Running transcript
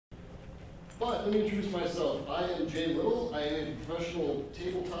But let me introduce myself. I am Jay Little. I am a professional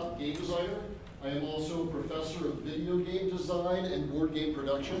tabletop game designer. I am also a professor of video game design and board game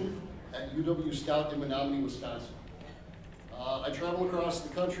production at UW-Scout in Menominee, Wisconsin. I travel across the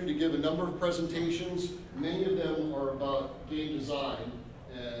country to give a number of presentations. Many of them are about game design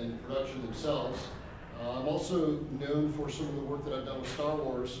and production themselves. I'm also known for some of the work that I've done with Star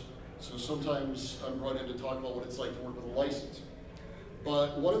Wars, so sometimes I'm brought in to talk about what it's like to work with a license.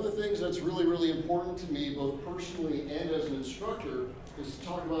 But one of the things that's really, really important to me, both personally and as an instructor, is to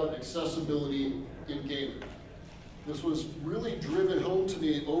talk about accessibility in gaming. This was really driven home to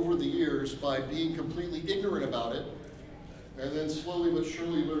me over the years by being completely ignorant about it, and then slowly but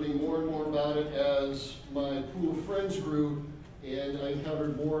surely learning more and more about it as my pool of friends grew, and I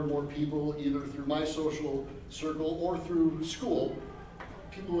encountered more and more people, either through my social circle or through school,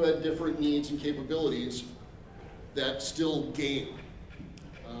 people who had different needs and capabilities that still game.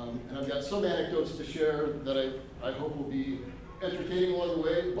 And I've got some anecdotes to share that I hope will be entertaining along the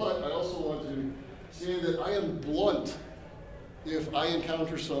way, but I also want to say that I am blunt if I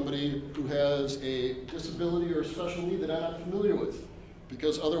encounter somebody who has a disability or a special need that I'm not familiar with,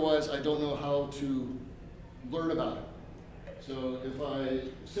 because otherwise I don't know how to learn about it. So if I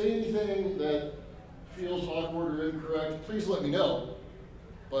say anything that feels awkward or incorrect, please let me know,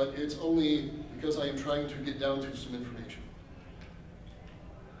 but it's only because I am trying to get down to some information.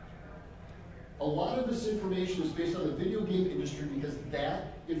 A lot of this information is based on the video game industry because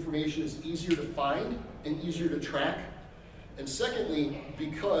that information is easier to find and easier to track. And secondly,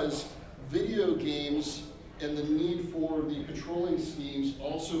 because video games and the need for the controlling schemes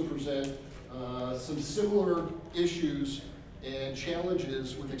also present some similar issues and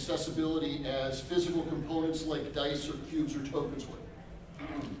challenges with accessibility as physical components like dice or cubes or tokens would.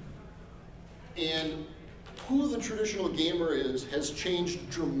 And who the traditional gamer is has changed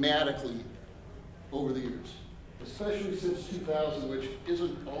dramatically over the years, especially since 2000, which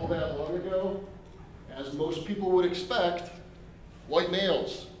isn't all that long ago. As most people would expect, white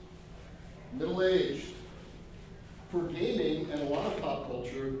males, middle-aged. For gaming and a lot of pop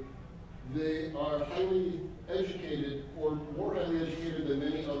culture, they are highly educated, or more highly educated than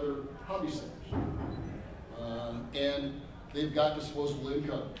many other hobby centers. And they've got disposable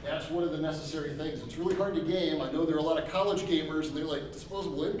income. That's one of the necessary things. It's really hard to game. I know there are a lot of college gamers, and they're like,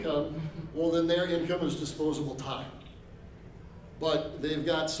 disposable income? Well, then their income is disposable time. But they've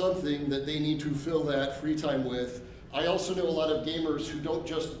got something that they need to fill that free time with. I also know a lot of gamers who don't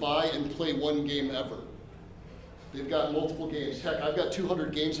just buy and play one game ever. They've got multiple games. Heck, I've got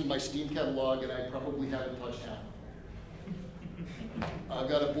 200 games in my Steam catalog, and I probably haven't touched half. I've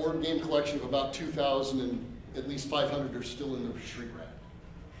got a board game collection of about 2,000, and at least 500 are still in the shrink wrap.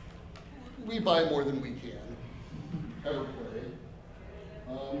 We buy more than we can ever play.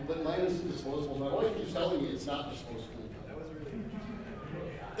 But mine isn't disposable. My wife keeps telling me it's not disposable.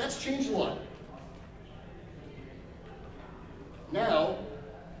 That's changed a lot. Now,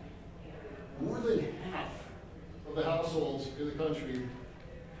 more than half of the households in the country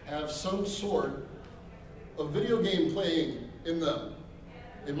have some sort of video game playing in them.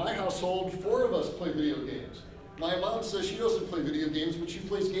 In my household, 4 of us play video games. My mom says she doesn't play video games, but she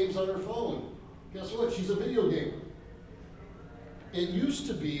plays games on her phone. Guess what? She's a video gamer. It used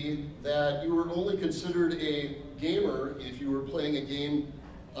to be that you were only considered a gamer if you were playing a game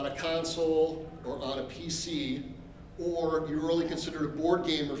on a console or on a PC, or you were only considered a board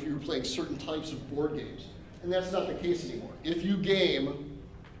gamer if you were playing certain types of board games. And that's not the case anymore. If you game,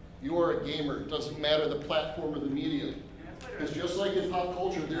 you are a gamer. It doesn't matter the platform or the medium. Because just like in pop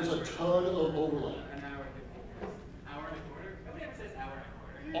culture, there's a ton of overlap.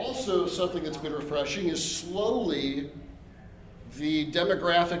 Also, something that's been refreshing is slowly the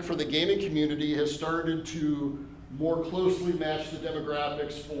demographic for the gaming community has started to more closely match the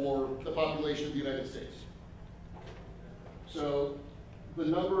demographics for the population of the United States. So the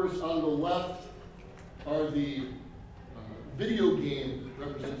numbers on the left are the video game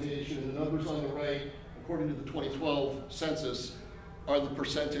representation, and the numbers on the right, according to the 2012 census, are the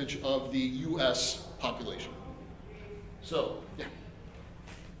percentage of the US population. So, yeah.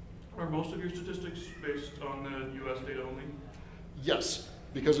 Are most of your statistics based on the US data only? Yes,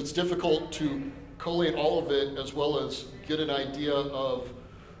 because it's difficult to collate all of it as well as get an idea of,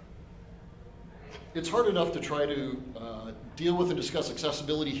 it's hard enough to try to deal with and discuss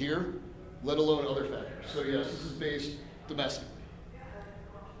accessibility here, let alone other factors. So yes, this is based domestically.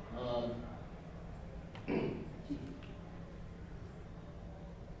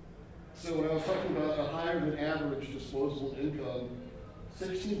 So when I was talking about a higher than average disposable income,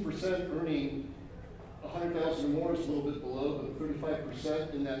 16% earning 100,000 or more is a little bit below, but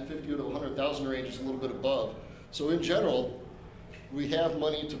 35% in that 50 to 100,000 range is a little bit above. So in general, we have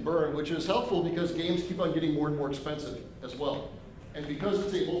money to burn, which is helpful because games keep on getting more and more expensive as well. And because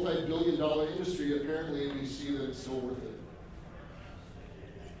it's a multi-billion-dollar industry, apparently we see that it's still worth it.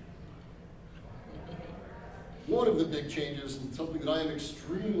 One of the big changes, and something that I am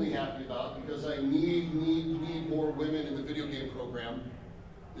extremely happy about because I need more women in the video game program,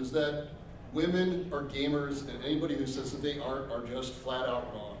 is that women are gamers, and anybody who says that they aren't are just flat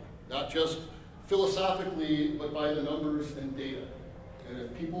out wrong. Not just philosophically, but by the numbers and data. And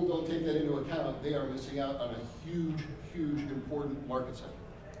if people don't take that into account, they are missing out on a huge, important market segment.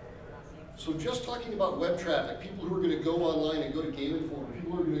 So just talking about web traffic, people who are going to go online and go to Game Informer,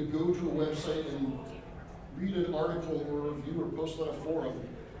 people who are going to go to a website and read an article or a review or post on a forum,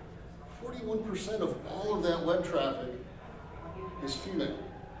 41% of all of that web traffic is female.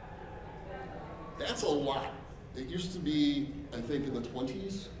 That's a lot. It used to be, I think, in the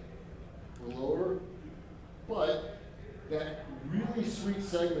 20s or lower, but that really sweet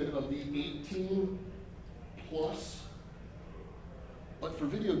segment of the 18 plus, but for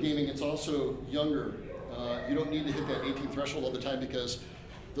video gaming, it's also younger. You don't need to hit that 18 threshold all the time because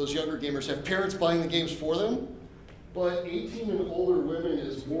those younger gamers have parents buying the games for them, but 18 and older women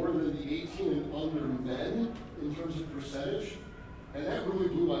is more than the 18 and under men in terms of percentage, and that really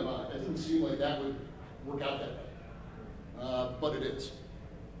blew my mind. It didn't seem like that would work out that way, but it is.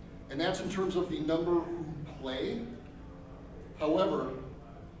 And that's in terms of the number who play. However,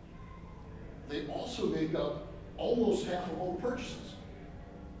 they also make up almost half of all purchases.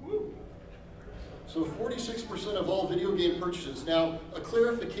 Woo. So 46% of all video game purchases. Now, a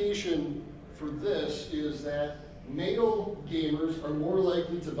clarification for this is that male gamers are more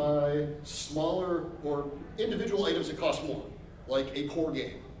likely to buy smaller or individual items that cost more, like a core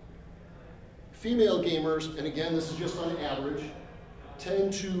game. Female gamers, and again, this is just on average,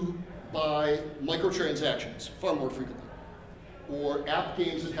 tend to buy microtransactions far more frequently, or app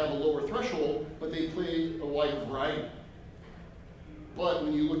games that have a lower threshold, but they play a wide variety. But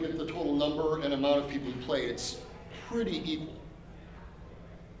when you look at the total number and amount of people who play, it's pretty equal.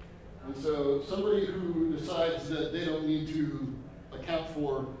 And so somebody who decides that they don't need to account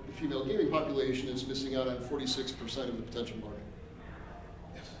for the female gaming population is missing out on 46% of the potential market.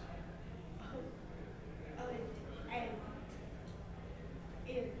 Yes? And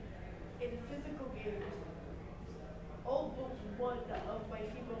in physical games, all but one of my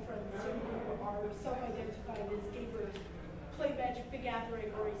female friends who are self-identified as gamers play Magic the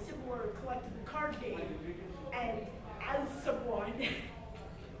Gathering or a similar collectible card game, and as someone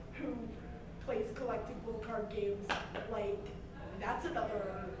who plays collectible card games, like, that's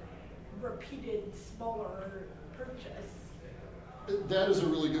another repeated smaller purchase. That is a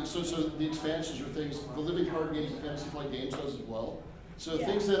really good, so the expansions are things, the living card games and Fantasy Flight Games does as well. So yeah.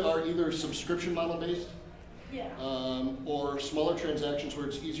 Things that are either subscription model based, yeah. Or smaller transactions where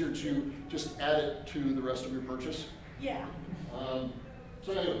it's easier to just add it to the rest of your purchase. Yeah.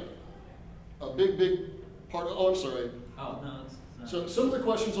 So anyway, a big part of, oh, I'm sorry. Oh, no, it's not. So some of the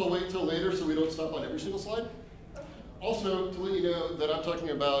questions I'll wait till later so we don't stop on every single slide. Also, to let you know that I'm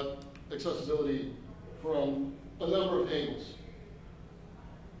talking about accessibility from a number of angles.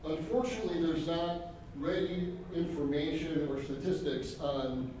 Unfortunately, there's not ready information or statistics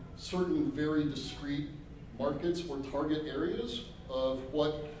on certain very discrete markets or target areas of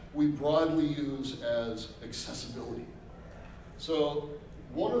what we broadly use as accessibility. So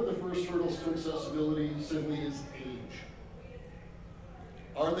one of the first hurdles to accessibility simply is age.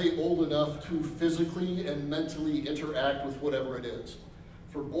 Are they old enough to physically and mentally interact with whatever it is?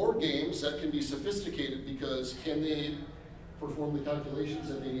 For board games, that can be sophisticated because can they perform the calculations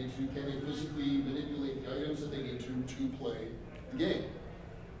that they need to? Can they physically manipulate the items that they need to play the game?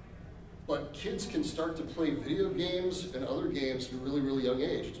 But kids can start to play video games and other games at a really young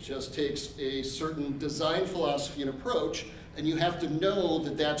age. It just takes a certain design philosophy and approach, and you have to know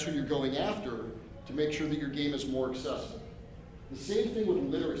that that's who you're going after to make sure that your game is more accessible. The same thing with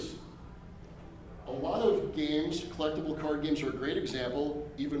literacy. A lot of games, collectible card games are a great example,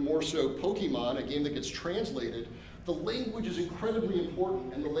 even more so Pokemon, a game that gets translated. The language is incredibly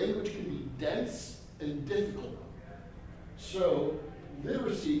important, and the language can be dense and difficult. So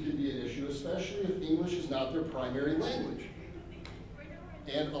literacy can be an issue, especially if English is not their primary language.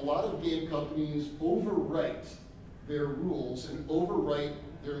 And a lot of game companies overwrite their rules and overwrite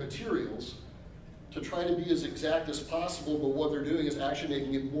their materials to try to be as exact as possible, but what they're doing is actually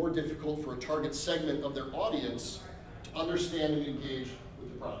making it more difficult for a target segment of their audience to understand and engage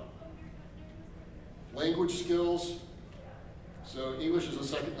with the product. Language skills, so English is a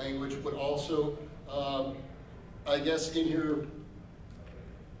second language, but also I guess in here,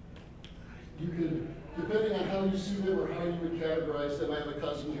 you could, depending on how you see them or how you would categorize them, I have a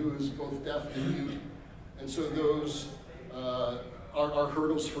cousin who is both deaf and mute, and so those are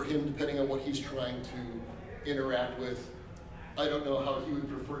hurdles for him depending on what he's trying to interact with. I don't know how he would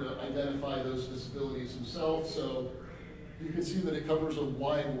prefer to identify those disabilities himself, so you can see that it covers a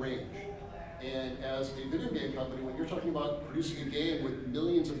wide range. And as a video game company, when you're talking about producing a game with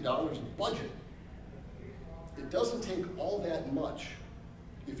millions of dollars of budget, it doesn't take all that much,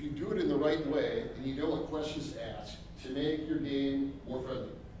 if you do it in the right way and you know what questions to ask, to make your game more friendly.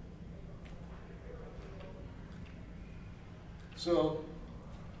 So,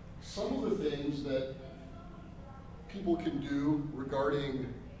 some of the things that people can do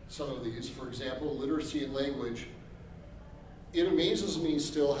regarding some of these, for example, literacy and language, it amazes me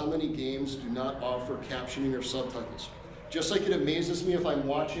still how many games do not offer captioning or subtitles. Just like it amazes me if I'm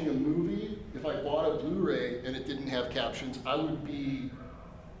watching a movie, if I bought a Blu-ray and it didn't have captions, I would be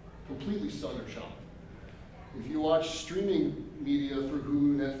completely stunned or shocked. If you watch streaming media through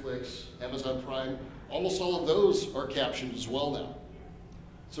Hulu, Netflix, Amazon Prime, almost all of those are captioned as well now.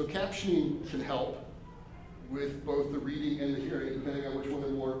 So captioning can help with both the reading and the hearing, depending on which one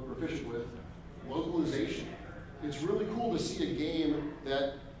they're more proficient with. Localization. It's really cool to see a game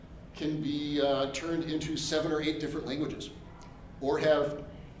that can be turned into 7 or 8 different languages, or have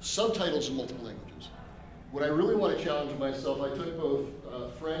subtitles in multiple languages. What I really want to challenge myself, I took both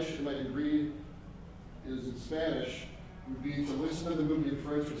French and my degree is in Spanish, would be to listen to the movie in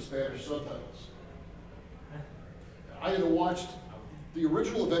French with Spanish subtitles. I had watched the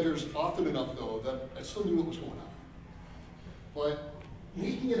original Avengers often enough though that I still knew what was going on. But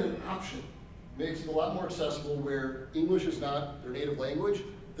making it an option makes it a lot more accessible where English is not their native language,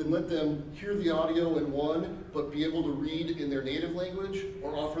 then let them hear the audio in one, but be able to read in their native language,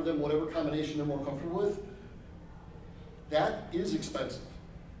 or offer them whatever combination they're more comfortable with. That is expensive,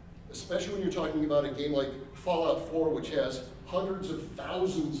 especially when you're talking about a game like Fallout 4, which has hundreds of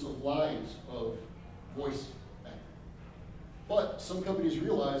thousands of lines of voice acting. But some companies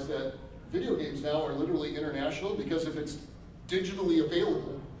realize that video games now are literally international, because if it's digitally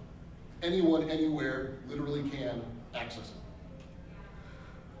available, anyone, anywhere, literally can access it.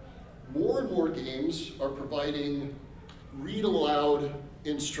 More and more games are providing read aloud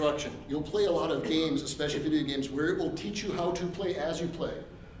instruction. You'll play a lot of games, especially video games, where it will teach you how to play as you play.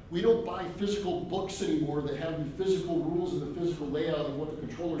 We don't buy physical books anymore that have the physical rules and the physical layout of what the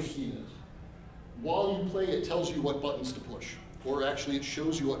controller scheme is. While you play, it tells you what buttons to push, or actually it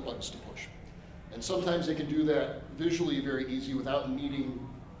shows you what buttons to push. And sometimes they can do that visually very easy without needing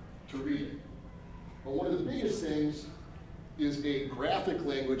to read it. But one of the biggest things is a graphic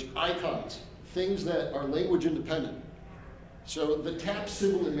language, icons, things that are language independent. So the tap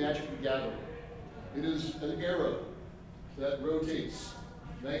symbol in Magic the Gathering, it is an arrow that rotates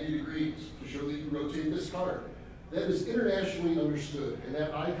 90 degrees to show that you rotate this card. That is internationally understood, and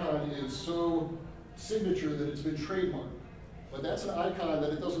that icon is so signature that it's been trademarked. But that's an icon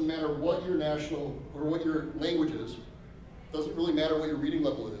that it doesn't matter what your national or what your language is, it doesn't really matter what your reading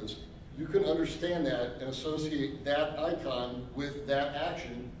level is. You can understand that and associate that icon with that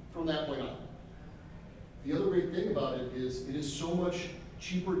action from that point on. The other great thing about it is so much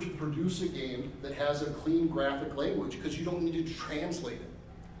cheaper to produce a game that has a clean graphic language, because you don't need to translate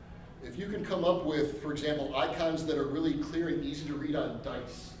it. If you can come up with, for example, icons that are really clear and easy to read on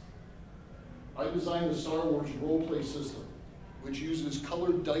dice. I designed the Star Wars roleplay system, which uses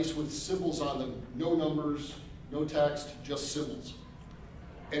colored dice with symbols on them, no numbers, no text, just symbols.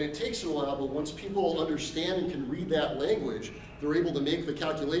 And it takes a while, but once people understand and can read that language, they're able to make the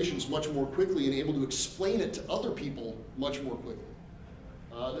calculations much more quickly and able to explain it to other people much more quickly.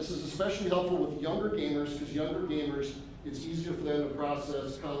 This is especially helpful with younger gamers, because younger gamers, it's easier for them to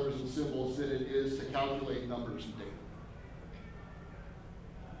process colors and symbols than it is to calculate numbers and data.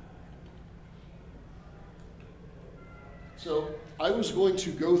 So I was going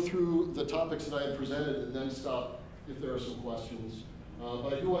to go through the topics that I had presented and then stop if there are some questions.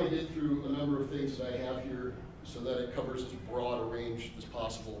 But I do want to get through a number of things that I have here so that it covers as broad a range as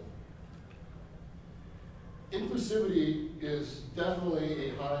possible. Inclusivity is definitely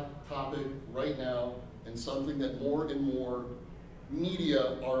a hot topic right now, and something that more and more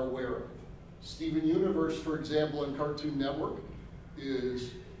media are aware of. Steven Universe, for example, in Cartoon Network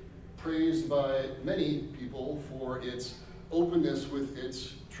is praised by many people for its openness with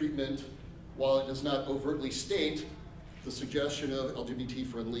its treatment, while it does not overtly state the suggestion of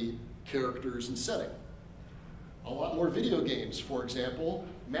LGBT-friendly characters and setting. A lot more video games, for example.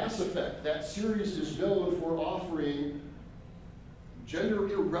 Mass Effect, that series is known for offering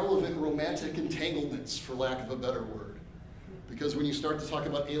gender irrelevant romantic entanglements, for lack of a better word. Because when you start to talk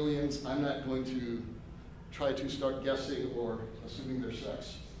about aliens, I'm not going to try to start guessing or assuming their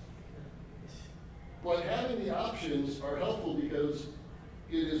sex. But having the options are helpful because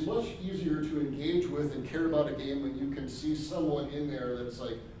it is much easier to engage with and care about a game when you can see someone in there that's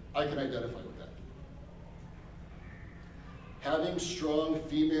like, I can identify with that. Having strong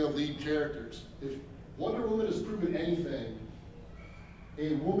female lead characters. If Wonder Woman has proven anything,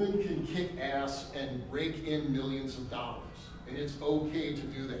 a woman can kick ass and rake in millions of dollars, and it's okay to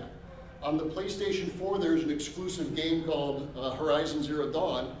do that. On the PlayStation 4, there's an exclusive game called Horizon Zero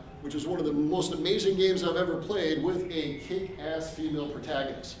Dawn, which is one of the most amazing games I've ever played with a kick-ass female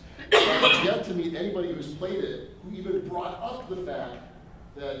protagonist. I've yet to meet anybody who's played it who even brought up the fact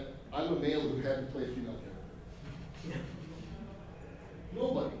that I'm a male who had to play a female character.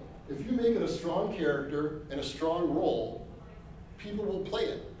 Nobody. If you make it a strong character and a strong role, people will play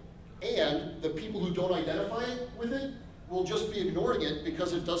it. And the people who don't identify with it will just be ignoring it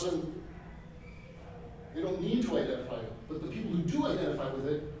because it doesn't, they don't need to identify it. But the people who do identify with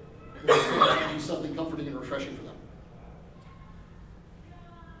it, it's going to be something comforting and refreshing for them.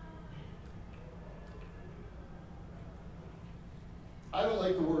 I don't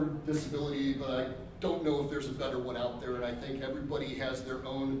like the word disability, but I don't know if there's a better one out there, and I think everybody has their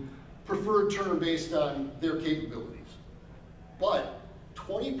own preferred term based on their capabilities. But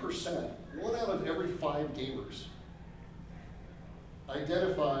 20%, 1 out of every 5 gamers,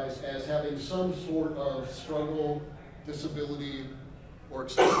 identifies as having some sort of struggle, disability, or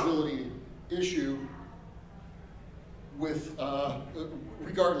accessibility issue with,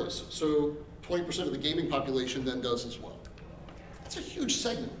 regardless. So 20% of the gaming population then does as well. That's a huge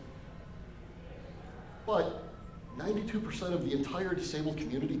segment. But 92% of the entire disabled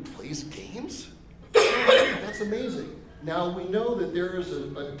community plays games? That's amazing. Now, we know that there is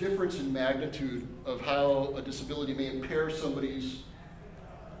a difference in magnitude of how a disability may impair somebody's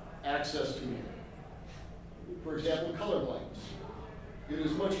access to it. For example, colorblindness. It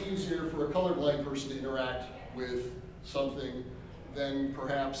is much easier for a colorblind person to interact with something than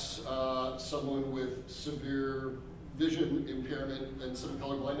perhaps someone with severe vision impairment and some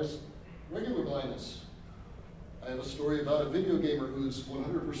colorblindness. Regular blindness. I have a story about a video gamer who's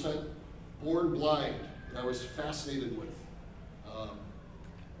 100% born blind that I was fascinated with.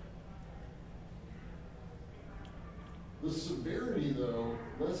 The severity, though,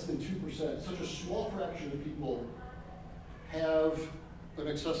 less than 2%, such a small fraction of people have an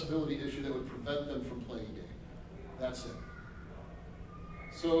accessibility issue that would prevent them from playing a game. That's it.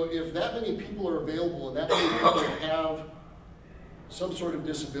 So if that many people are available and that many people have some sort of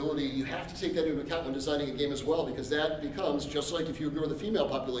disability, you have to take that into account when designing a game as well, because that becomes, just like if you ignore the female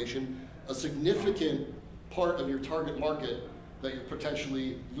population, a significant part of your target market that you're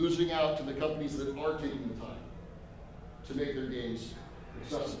potentially losing out to the companies that are taking the time to make their games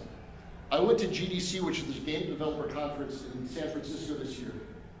accessible. I went to GDC, which is the Game Developer Conference in San Francisco this year,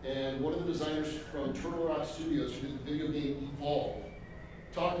 and one of the designers from Turtle Rock Studios, who did the video game Evolve,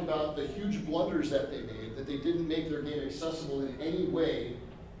 talked about the huge blunders that they made, that they didn't make their game accessible in any way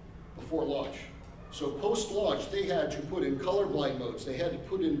before launch. So post-launch, they had to put in colorblind modes, they had to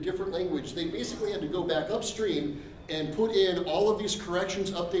put in different language, they basically had to go back upstream and put in all of these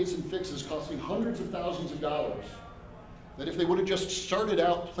corrections, updates, and fixes costing hundreds of thousands of dollars. That if they would have just started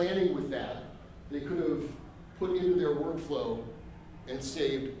out planning with that, they could have put into their workflow and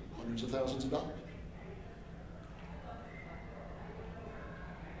saved hundreds of thousands of dollars.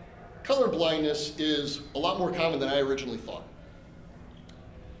 Color blindness is a lot more common than I originally thought,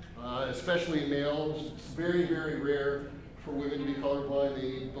 especially in males. It's very, very rare for women to be colorblind. They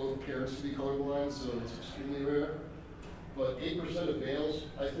need both parents to be colorblind, so it's extremely rare. But 8% of males,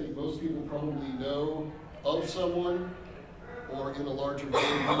 I think most people probably know of someone or in a larger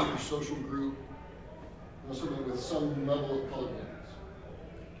game group or social group, someone with some level of colorblindness.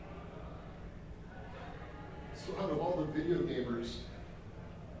 So out of all the video gamers,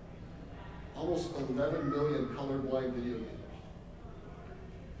 almost 11 million colorblind video gamers.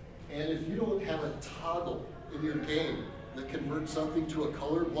 And if you don't have a toggle in your game that converts something to a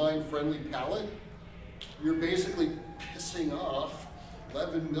colorblind friendly palette, you're basically pissing off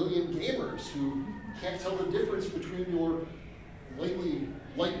 11 million gamers who can't tell the difference between your lately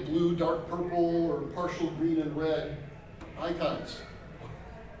light blue, dark purple, or partial green and red icons.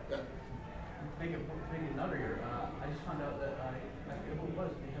 Yeah. Make a note here. I just found out that I forget what it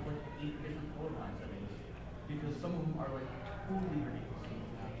was. They have like 8 different color line settings because some of them are like totally ridiculous.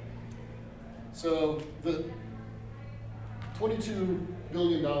 So the $22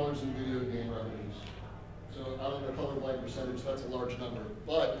 billion in video game revenues. So So out of the colorblind percentage, that's a large number.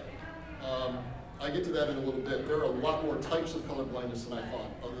 But I get to that in a little bit. There are a lot more types of colorblindness than I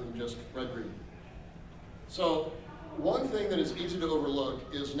thought, other than just red-green. So one thing that is easy to overlook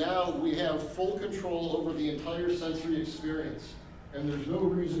is now we have full control over the entire sensory experience, and there's no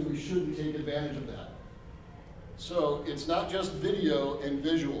reason we shouldn't take advantage of that. So it's not just video and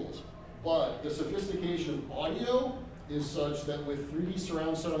visuals, but the sophistication of audio is such that with 3D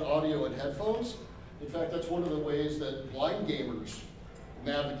surround sound audio and headphones, in fact, that's one of the ways that blind gamers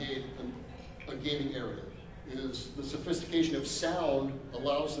navigate a gaming area, is the sophistication of sound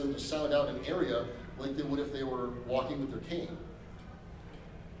allows them to sound out an area like they would if they were walking with their cane.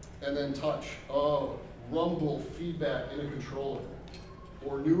 And then touch, rumble, feedback in a controller.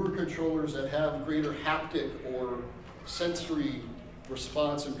 Or newer controllers that have greater haptic or sensory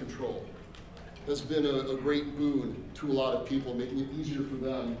response and control. That's been a great boon to a lot of people, making it easier for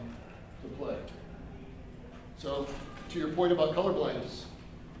them to play. So, to your point about colorblindness,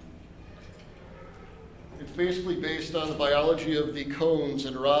 it's basically based on the biology of the cones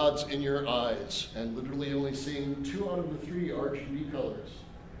and rods in your eyes, and literally only seeing 2 out of the 3 RGB colors.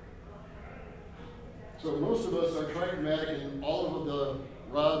 So most of us are trichromatic, and all of the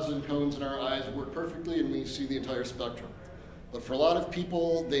rods and cones in our eyes work perfectly, and we see the entire spectrum. But for a lot of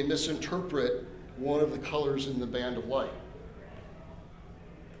people, they misinterpret one of the colors in the band of light.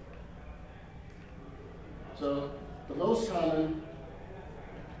 So the most common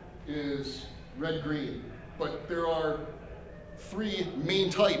is red-green, but there are 3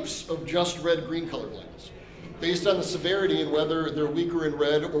 main types of just red-green colorblindness, based on the severity and whether they're weaker in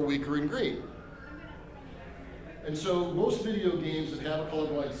red or weaker in green. And so most video games that have a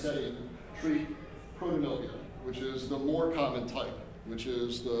colorblind setting treat protanopia, which is the more common type, which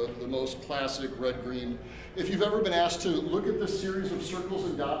is the most classic red-green. If you've ever been asked to look at this series of circles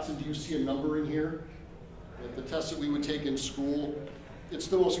and dots and do you see a number in here, like the test that we would take in school, it's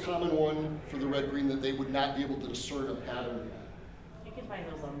the most common one for the red-green that they would not be able to discern a pattern. You can find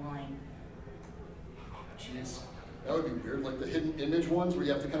those online. Jeez, that would be weird, like the hidden image ones where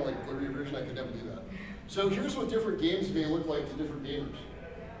you have to kind of like blur your vision. I could never do that. So here's what different games may look like to different gamers.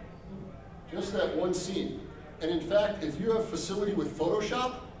 Just that one scene. And in fact, if you have facility with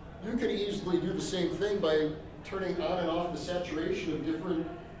Photoshop, you can easily do the same thing by turning on and off the saturation of different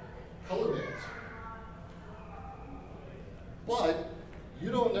color bands. But you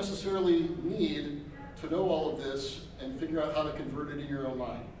don't necessarily need to know all of this and figure out how to convert it in your own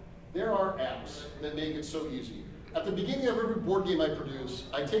mind. There are apps that make it so easy. At the beginning of every board game I produce,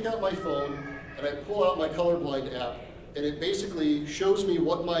 I take out my phone and I pull out my colorblind app, and it basically shows me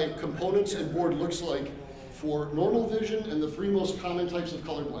what my components and board looks like for normal vision and the 3 most common types of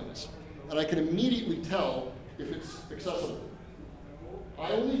colorblindness. And I can immediately tell if it's accessible.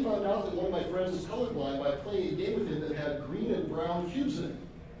 I only found out that one of my friends is colorblind by playing a game with him that had green and brown cubes in it.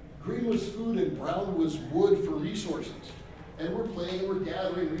 Green was food and brown was wood for resources. And we're playing and we're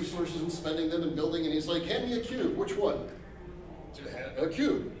gathering resources and spending them and building, and he's like, hand me a cube. Which one? A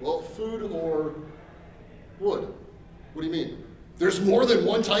cube. Well, food or wood. What do you mean? There's more than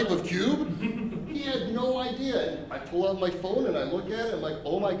one type of cube? He had no idea. I pull out my phone and I look at it, I'm like,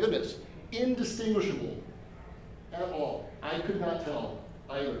 oh my goodness, indistinguishable at all. I could not tell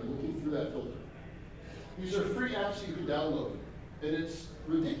either looking through that filter. These are free apps that you can download. And it's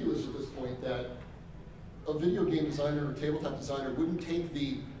ridiculous at this point that a video game designer or tabletop designer wouldn't take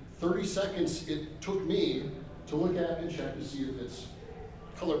the 30 seconds it took me to look at and check to see if it's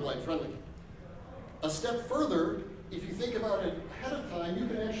colorblind friendly. A step further, if you think about it ahead of time, you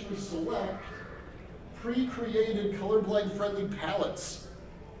can actually select pre-created colorblind friendly palettes.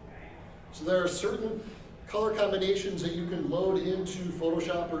 So there are certain color combinations that you can load into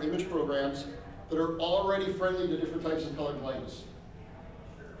Photoshop or image programs that are already friendly to different types of color blindness.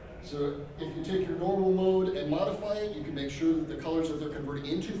 So if you take your normal mode and modify it, you can make sure that the colors that they're converting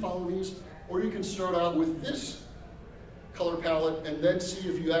into follow these, or you can start out with this color palette and then see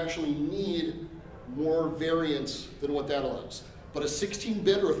if you actually need more variance than what that allows. But a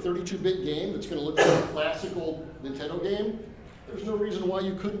 16-bit or a 32-bit game that's going to look like a classical Nintendo game, there's no reason why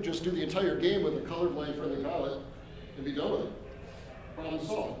you couldn't just do the entire game with a colorblind friendly palette and be done with it. Problem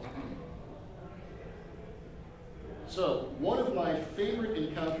solved. So, one of my favorite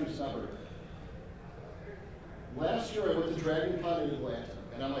encounters ever. Last year I went to DragonCon in Atlanta,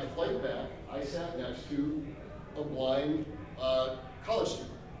 and on my flight back, I sat next to a blind college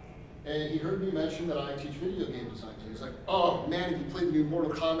student. And he heard me mention that I teach video game design. So he's like, oh man, if you played the new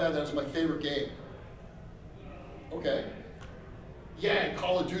Mortal Kombat, that's my favorite game. Okay. Yeah, in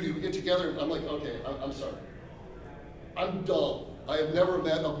Call of Duty, we get together, I'm like, okay, I'm sorry. I'm dull. I have never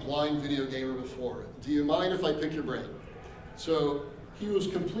met a blind video gamer before. Do you mind if I pick your brain? So he was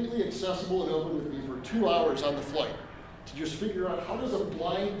completely accessible and open with me for 2 hours on the flight to just figure out how does a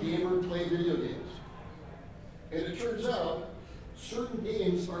blind gamer play video games. And it turns out certain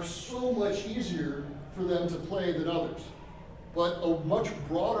games are so much easier for them to play than others. But a much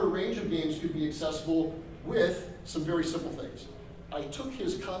broader range of games could be accessible with some very simple things. I took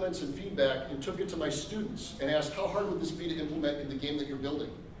his comments and feedback and took it to my students and asked, how hard would this be to implement in the game that you're building?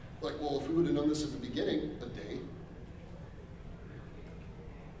 Like, well, if we would have known this at the beginning, a day.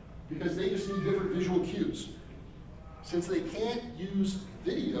 Because they just need different visual cues. Since they can't use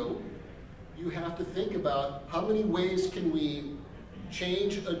video, you have to think about how many ways can we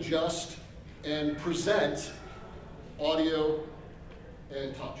change, adjust, and present audio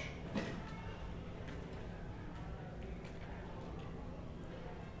and touch.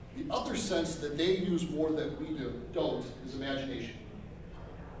 The other sense that they use more than we don't is imagination.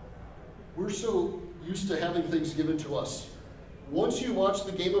 We're so used to having things given to us. Once you watch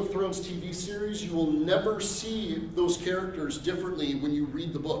the Game of Thrones TV series, you will never see those characters differently when you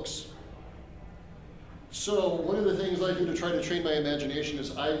read the books. So one of the things I do to try to train my imagination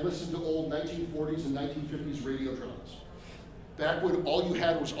is I listen to old 1940s and 1950s radio dramas. Back when all you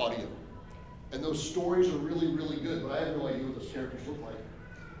had was audio. And those stories are really, really good, but I have no idea what those characters look like.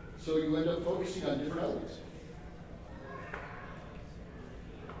 So you end up focusing on different elements.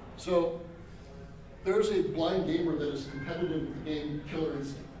 So there's a blind gamer that is competitive with the game Killer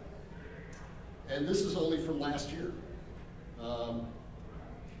Instinct. And this is only from last year.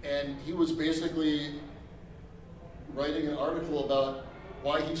 And he was basically writing an article about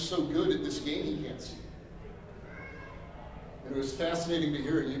why he's so good at this game he can't see. And it was fascinating to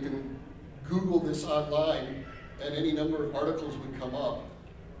hear it. You can Google this online and any number of articles would come up.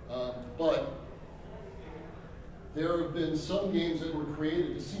 But there have been some games that were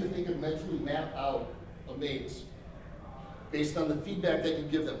created to see if they could mentally map out a maze based on the feedback that you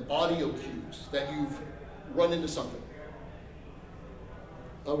give them, audio cues that you've run into something,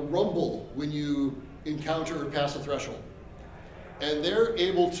 a rumble when you encounter or pass a threshold. And they're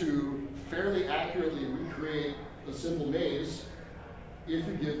able to fairly accurately recreate a simple maze if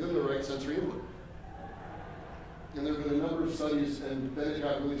you give them the right sensory input. And there have been a number of studies, and then it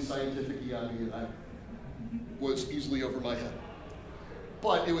got really scientific-y on me, and I was easily over my head.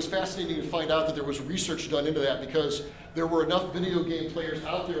 But it was fascinating to find out that there was research done into that because there were enough video game players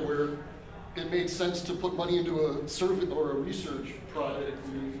out there where it made sense to put money into a survey or a research project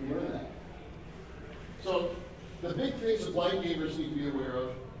to learn that. So the big things that blind gamers need to be aware of,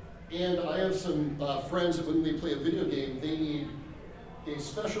 and I have some friends that when they play a video game, they need a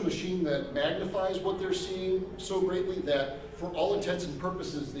special machine that magnifies what they're seeing so greatly that for all intents and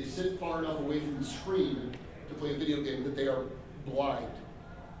purposes, they sit far enough away from the screen to play a video game that they are blind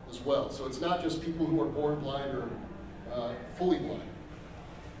as well. So it's not just people who are born blind or fully blind.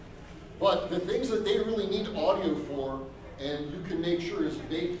 But the things that they really need audio for, and you can make sure is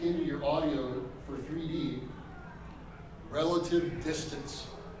baked into your audio for 3D, relative distance.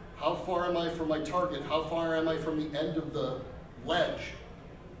 How far am I from my target? How far am I from the end of the ledge?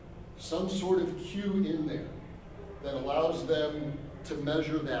 Some sort of cue in there that allows them to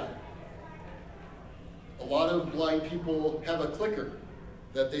measure that. A lot of blind people have a clicker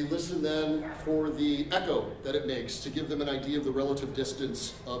that they listen then for the echo that it makes to give them an idea of the relative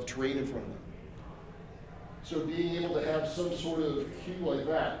distance of terrain in front of them. So being able to have some sort of cue like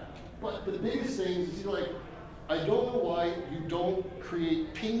that. But the biggest thing is like, I don't know why you don't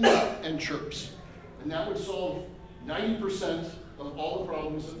create pings and chirps. And that would solve 90% of all the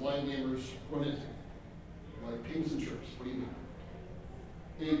problems that blind gamers run into. Like pings and chirps, what do you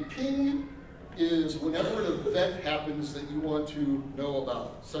mean? A ping is whenever an event happens that you want to know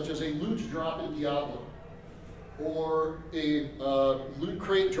about, such as a loot drop in Diablo, or a loot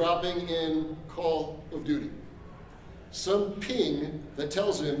crate dropping in Call of Duty. Some ping that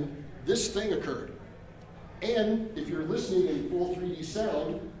tells him this thing occurred. And if you're listening in full 3D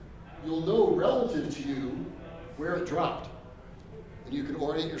sound, you'll know relative to you where it dropped. And you can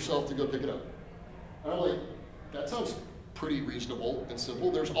orient yourself to go pick it up. And I'm like, that sounds pretty reasonable and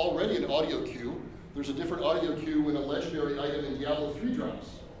simple. There's already an audio cue. There's a different audio cue when a legendary item in Diablo 3 drops.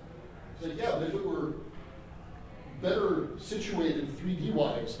 It's like, yeah, but if it were better situated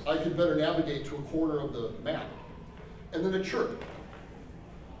 3D-wise, I could better navigate to a corner of the map. And then a chirp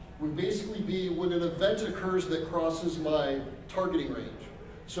would basically be when an event occurs that crosses my targeting range.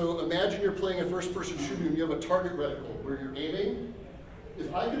 So imagine you're playing a first-person shooter and you have a target reticle where you're aiming.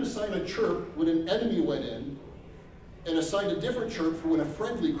 If I could assign a chirp when an enemy went in, and assign a different chirp for when a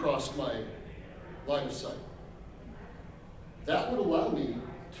friendly crossed my line of sight. That would allow me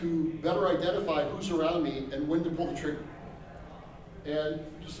to better identify who's around me and when to pull the trigger. And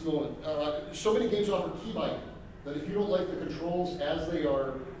just a moment, so many games offer key binding that if you don't like the controls as they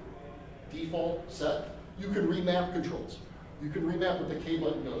are default set, you can remap controls. You can remap what the K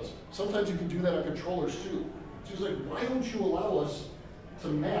button does. Sometimes you can do that on controllers too. So he's like, why don't you allow us to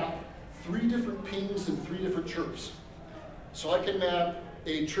map 3 different pings and 3 different chirps? So I can map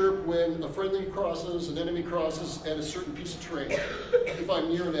a chirp when a friendly crosses, an enemy crosses, and a certain piece of terrain, if I'm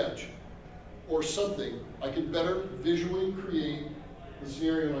near an edge, or something. I can better visually create the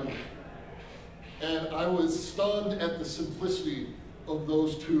scenario I'm in. And I was stunned at the simplicity of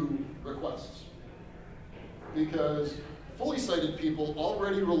those 2 requests. Because fully sighted people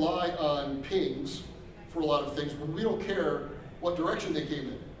already rely on pings for a lot of things, but we don't care what direction they came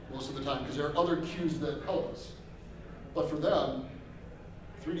in most of the time, because there are other cues that help us. But for them,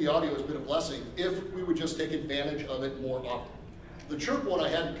 3D audio has been a blessing if we would just take advantage of it more often. The chirp one I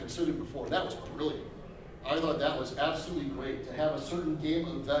hadn't considered before, that was brilliant. I thought that was absolutely great to have a certain game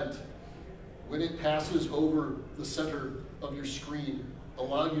event when it passes over the center of your screen,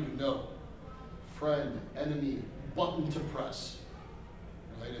 allow you to know friend, enemy, button to press.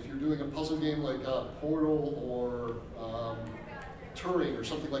 Right? If you're doing a puzzle game like Portal or Turing or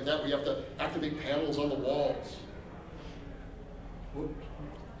something like that, where you have to activate panels on the walls. Whoops.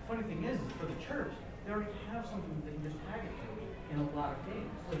 Funny thing is, for the chirps, they already have something that they can just tag it to in a lot of games.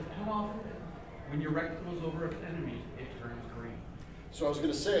 Like, how often, when your rectangle goes over an enemy, it turns green? So I was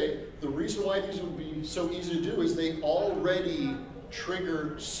going to say, the reason why these would be so easy to do is they already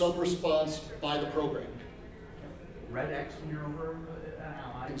trigger some response by the program. Red X when you're over an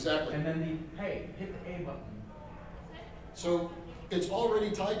ally. Exactly. And then the, hey, hit the A button. So it's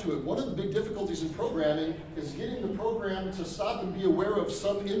already tied to it. One of the big difficulties in programming is getting the program to stop and be aware of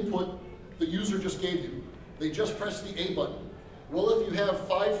some input the user just gave you. They just pressed the A button. Well, if you have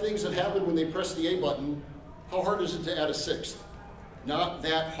 5 things that happen when they press the A button, how hard is it to add a 6th? Not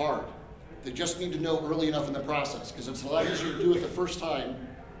that hard. They just need to know early enough in the process, because it's a lot easier to do it the first time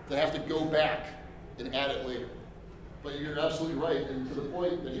than have to go back and add it later. But you're absolutely right, and to the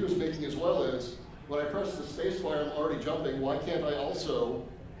point that he was making as well is, when I press the space bar, I'm already jumping. Why can't I also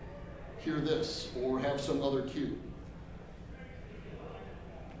hear this or have some other cue?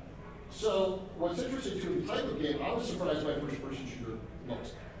 So what's interesting to the type of game, I was surprised by first-person shooter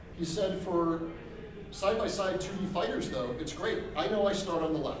most. He said for side-by-side 2D fighters, though, it's great. I know I start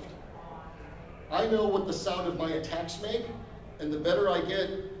on the left. I know what the sound of my attacks make, and the better I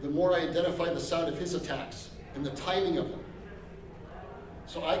get, the more I identify the sound of his attacks and the timing of them.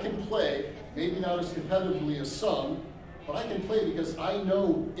 So I can play, maybe not as competitively as some, but I can play because I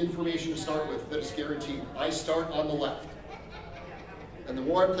know information to start with that is guaranteed. I start on the left. And the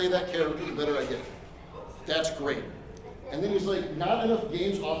more I play that character, the better I get. That's great. And then he's like, not enough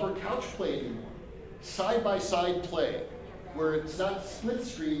games offer couch play anymore. Side-by-side play, where it's not split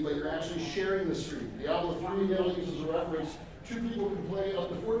screen, but you're actually sharing the screen. Diablo 3 now uses a reference. 2 people can play up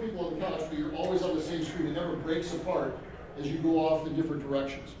to 4 people on the couch, but you're always on the same screen. It never breaks apart as you go off in different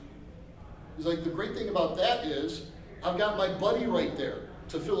directions. He's like, the great thing about that is, I've got my buddy right there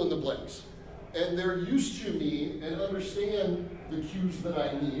to fill in the blanks. And they're used to me and understand the cues that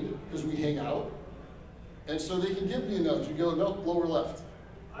I need, because we hang out. And so they can give me a nudge. You go, nope, lower left.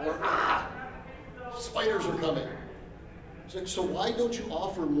 Or, spiders are coming. It's like, so why don't you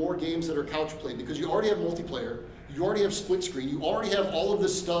offer more games that are couch play? Because you already have multiplayer, you already have split screen, you already have all of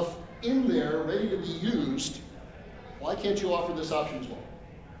this stuff in there ready to be used. Why can't you offer this option as well?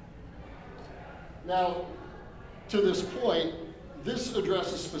 Now, to this point, this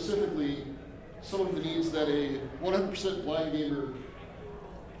addresses specifically some of the needs that a 100% blind gamer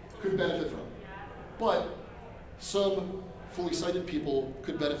could benefit from. But some fully sighted people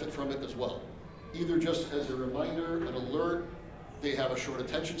could benefit from it as well. Either just as a reminder, an alert, they have a short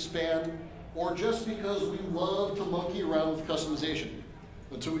attention span, or just because we love to monkey around with customization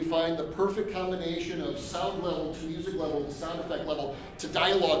until we find the perfect combination of sound level to music level to sound effect level to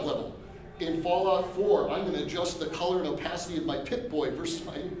dialogue level. In Fallout 4, I'm going to adjust the color and opacity of my Pip-Boy versus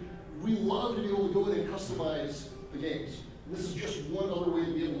my... We love to be able to go in and customize the games. And this is just one other way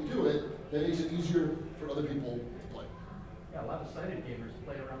to be able to do it that makes it easier for other people to play. Yeah, a lot of sighted gamers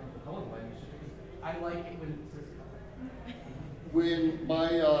play around with the color blindness because I like it when it says color. When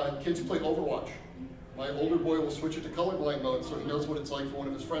my kids play Overwatch, my older boy will switch it to colorblind mode so he knows what it's like for one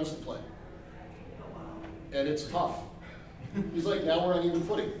of his friends to play. And it's tough. He's like, now we're on even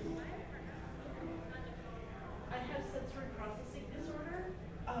footing. I have sensory processing disorder,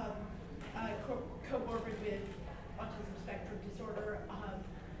 comorbid with autism spectrum disorder,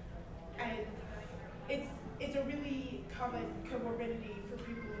 and it's a really common comorbidity for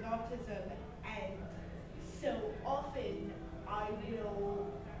people with autism, and so often I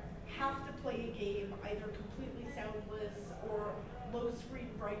will have to play a game either completely soundless or low screen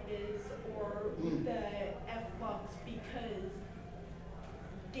brightness or with the F-Lux, because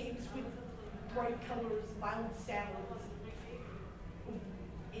games with bright colors, loud sounds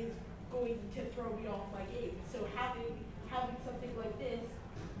is going to throw me off my game. So having something like this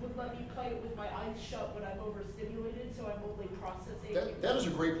would let me play it with my eyes shut when I'm overstimulated, so I'm only processing. That is a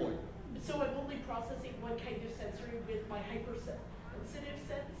great point. So I'm only processing one kind of sensory with my hypersensitive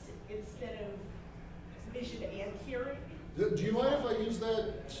sense instead of vision and hearing. Do you mind if I use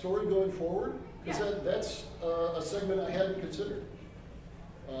that story going forward? Because Yeah. that's a segment I hadn't considered.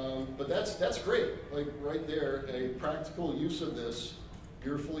 But that's great. Like right there, a practical use of this.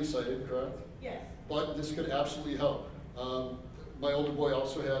 You're fully sighted, correct? Yes. But this could absolutely help. My older boy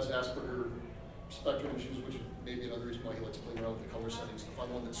also has Asperger spectrum issues, which may be another reason why he likes playing around with the color settings to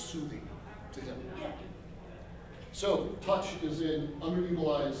find one that's soothing to him. Yeah. So, touch is an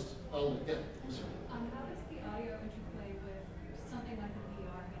underutilized element. Yeah, I'm sorry. How does the audio interplay with something like a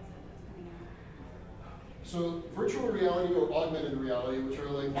VR headset that's coming out? So, virtual reality or augmented reality, which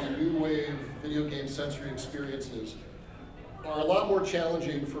are like the new wave video game sensory experiences, are a lot more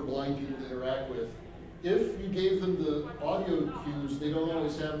challenging for blind people to interact with. If you gave them the audio cues, they don't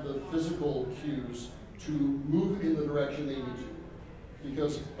always have the physical cues to move in the direction they need to.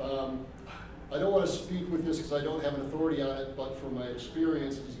 Because I don't want to speak with this because I don't have an authority on it, but from my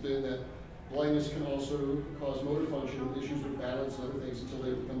experience, it's been that blindness can also cause motor function issues with balance and other things until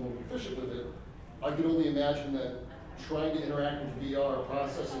they become more proficient with it. I can only imagine that trying to interact with VR,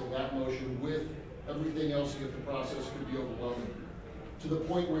 processing that motion with everything else you have to process could be overwhelming. To the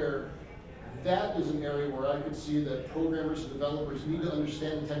point where that is an area where I could see that programmers and developers need to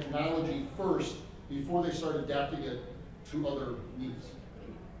understand the technology first before they start adapting it to other needs.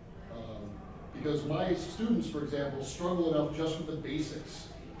 Because my students, for example, struggle enough just with the basics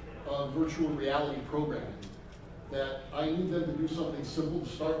of virtual reality programming that I need them to do something simple to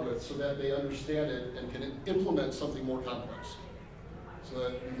start with so that they understand it and can implement something more complex. So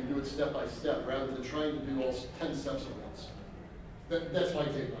that you can do it step by step rather than trying to do all 10 steps at once. That's my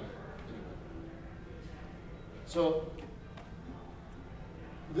take on it. So,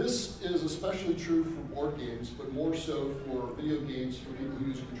 this is especially true for board games, but more so for video games for people who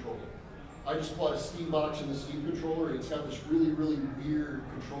use a controller. I just bought a Steam box and the Steam controller, and it's got this really, really weird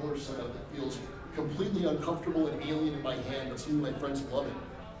controller setup that feels completely uncomfortable and alien in my hand, but some of my friends love it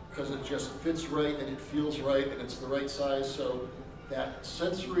because it just fits right and it feels right and it's the right size. So that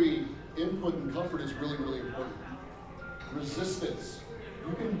sensory input and comfort is really, really important. Resistance.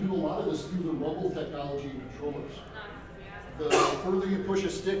 You can do a lot of this through the rumble technology in controllers. The further you push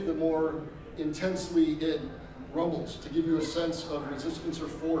a stick, the more intensely it rumbles to give you a sense of resistance or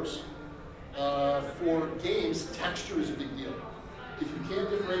force. For games, texture is a big deal. If you can't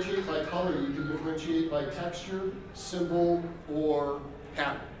differentiate by color, you can differentiate by texture, symbol, or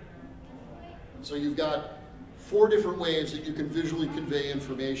pattern. So you've got 4 different ways that you can visually convey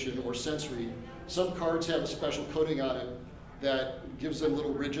information or sensory. Some cards have a special coating on it that gives them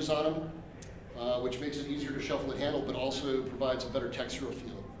little ridges on them, which makes it easier to shuffle and handle, but also provides a better textural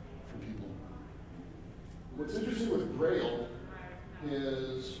feel for people. What's interesting with Braille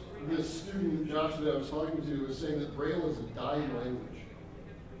is this student, Josh, that I was talking to, was saying that Braille is a dying language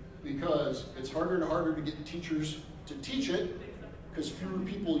because it's harder and harder to get teachers to teach it because fewer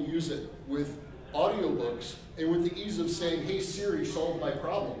people use it. With audiobooks and with the ease of saying, hey Siri, solve my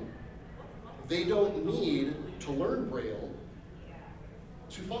problem, they don't need to learn Braille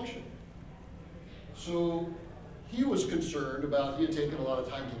to function. So he was concerned about, he had taken a lot of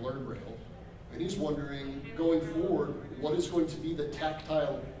time to learn Braille, and he's wondering, going forward, what is going to be the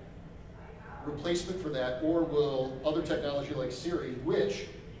tactile replacement for that, or will other technology like Siri, which,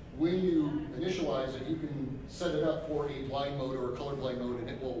 when you initialize it, you can set it up for a blind mode or a colorblind mode, and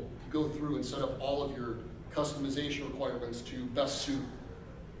it will go through and set up all of your customization requirements to best suit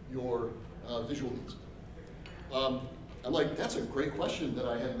your visual needs. I'm like, that's a great question that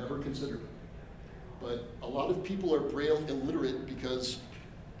I had never considered. But a lot of people are Braille illiterate because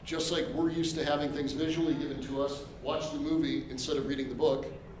just like we're used to having things visually given to us, watch the movie instead of reading the book,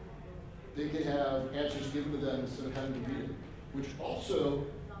 they can have answers given to them instead of having to read it. Which also,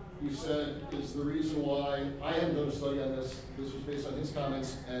 he said, is the reason why, I haven't done a study on this, this was based on his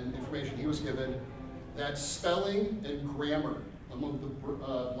comments and information he was given, that spelling and grammar among the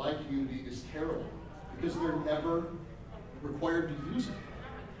blind community is terrible because they're never required to use it.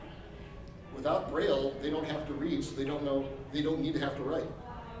 Without Braille, they don't have to read, so they don't need to have to write.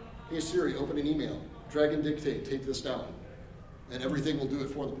 Hey Siri, open an email. drag and dictate, take this down, and everything will do it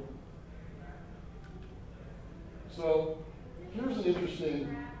for them. So here's an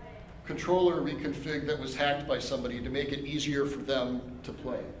interesting controller we configured that was hacked by somebody to make it easier for them to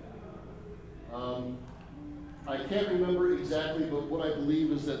play. I can't remember exactly, but what I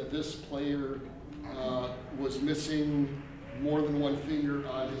believe is that this player was missing more than one finger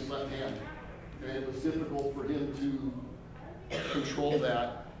on his left hand. And it was difficult for him to control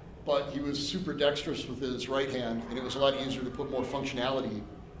that, but he was super dexterous with his right hand, and it was a lot easier to put more functionality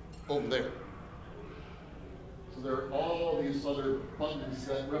over there. So there are all these other buttons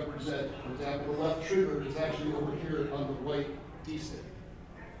that represent, for example, the left trigger is actually over here on the right D-stick.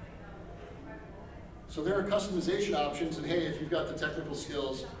 So there are customization options, and hey, if you've got the technical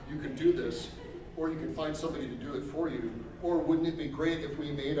skills, you can do this, or you can find somebody to do it for you. Or wouldn't it be great if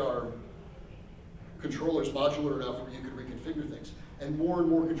we made our controllers modular enough where you could reconfigure things? And more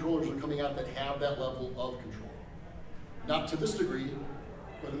controllers are coming out that have that level of control. Not to this degree,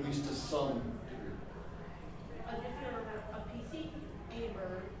 but at least to some degree. If you're a PC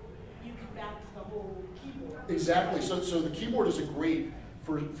gamer, you can back to the whole keyboard. Exactly. So the keyboard is a great,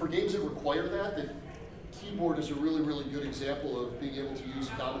 for games that require that, the keyboard is a really, really good example of being able to use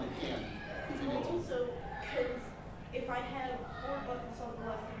a dominant hand if you need to. Also, because if I have 4 buttons on the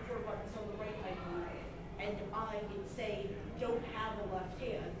left and 4 buttons on the right, and I say don't have a left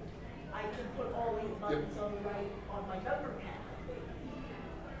hand, I can put all 8 buttons on the right on my number pad.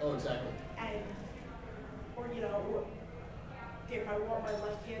 Oh, exactly. And, or you know, if I want my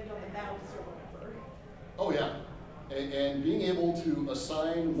left hand on the mouse or whatever. Oh yeah, and being able to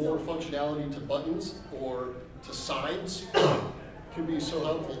assign more functionality to buttons or to sides can be so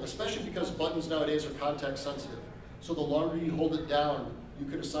helpful, especially because buttons nowadays are context sensitive. So the longer you hold it down, you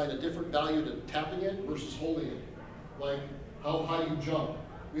can assign a different value to tapping it versus holding it. Like how high you jump.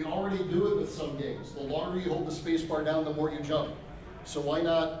 We already do it with some games. The longer you hold the space bar down, the more you jump. So why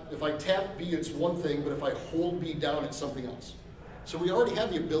not, if I tap B, it's one thing, but if I hold B down, it's something else. So we already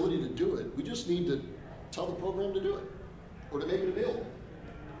have the ability to do it. We just need to tell the program to do it, or to make it available.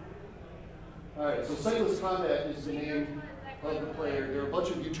 All right, so Sightless Combat is the name of the player. There are a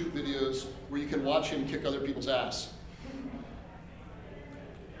bunch of YouTube videos where you can watch him kick other people's ass.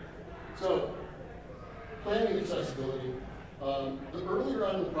 So, planning accessibility. The earlier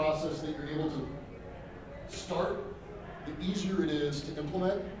on in the process that you're able to start, the easier it is to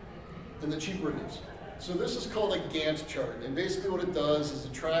implement, and the cheaper it is. So this is called a Gantt chart, and basically what it does is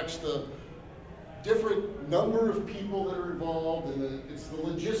it tracks the different number of people that are involved, and it's the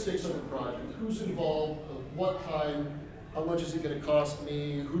logistics of the project. Who's involved, at what time, how much is it going to cost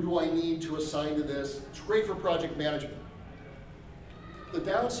me, who do I need to assign to this. It's great for project management. The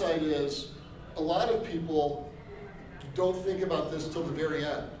downside is a lot of people don't think about this till the very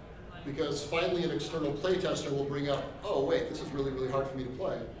end, because finally an external playtester will bring up, oh wait, this is really, really hard for me to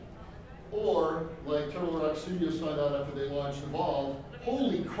play. Or, like Turtle Rock Studios found out after they launched Evolve,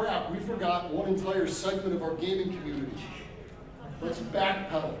 holy crap, we forgot one entire segment of our gaming community. Let's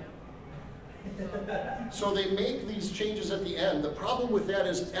backpedal. So they make these changes at the end. The problem with that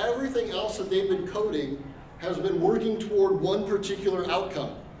is everything else that they've been coding has been working toward one particular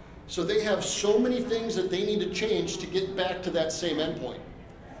outcome. So they have so many things that they need to change to get back to that same endpoint.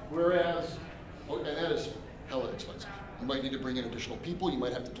 Whereas, and that is hella expensive. You might need to bring in additional people, you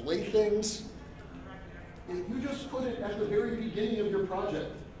might have to delay things. If you just put it at the very beginning of your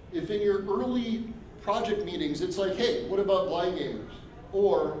project, if in your early project meetings, it's like, hey, what about blind gamers?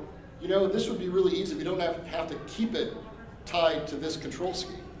 Or, you know, this would be really easy. We don't have to keep it tied to this control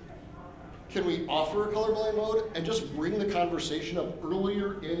scheme. Can we offer a colorblind mode and just bring the conversation up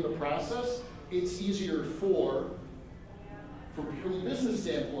earlier in the process? It's easier from purely business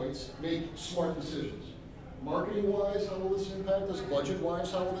standpoints, make smart decisions. Marketing-wise, how will this impact us?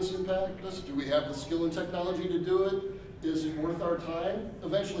 Budget-wise, how will this impact us? Do we have the skill and technology to do it? Is it worth our time?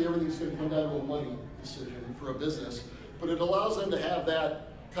 Eventually, everything's going to come down to a money decision for a business, but it allows them to have that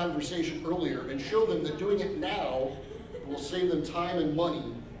conversation earlier and show them that doing it now will save them time and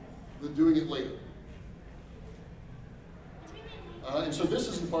money than doing it later. And so this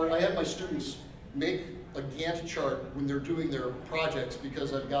is the part, I have my students make a Gantt chart when they're doing their projects,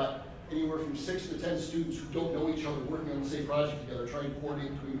 because I've got anywhere from 6 to 10 students who don't know each other working on the same project together, trying to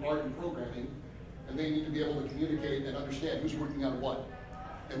coordinate between art and programming, and they need to be able to communicate and understand who's working on what.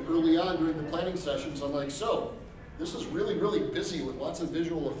 And early on during the planning sessions, I'm like, so, this is really, really busy with lots of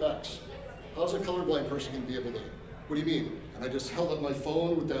visual effects. How's a colorblind person going to be able to, what do you mean? And I just held up my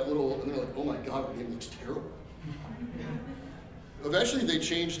phone with that little, and they're like, oh my God, our game looks terrible. Eventually they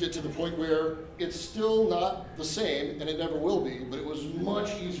changed it to the point where it's still not the same, and it never will be, but it was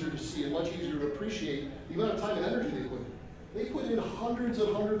much easier to see and much easier to appreciate the amount of time and energy they put in. They put in hundreds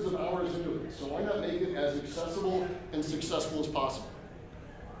and hundreds of hours into it, so why not make it as accessible and successful as possible?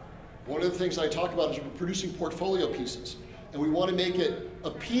 One of the things I talk about is we're producing portfolio pieces, and we want to make it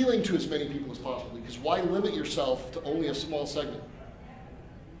appealing to as many people as possible, because why limit yourself to only a small segment?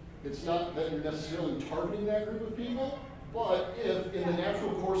 It's not that you're necessarily targeting that group of people, but if in the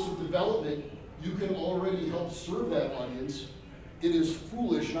natural course of development you can already help serve that audience, it is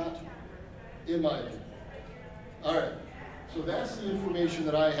foolish not to, in my opinion. All right, so that's the information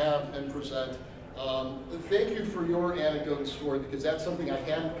that I have and present. Thank you for your anecdote and story, because that's something I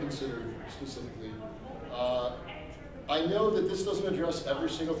hadn't considered specifically. I know that this doesn't address every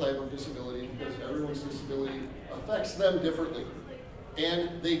single type of disability, because everyone's disability affects them differently,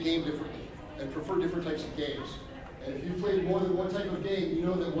 and they game differently, and prefer different types of games. And if you've played more than one type of game, you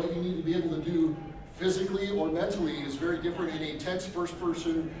know that what you need to be able to do physically or mentally is very different in a tense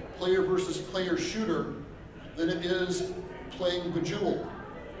first-person player versus player shooter than it is playing Bejeweled.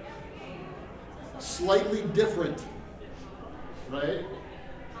 Slightly different, right?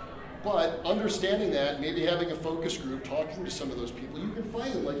 But understanding that, maybe having a focus group, talking to some of those people, you can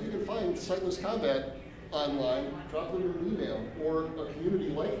find them. Like you can find Sightless Combat online, drop them an email, or a community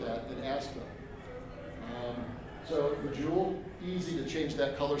like that, and ask them. So Bejeweled, easy to change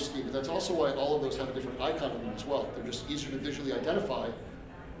that color scheme, but that's also why all of those have a different icon on them as well. They're just easier to visually identify,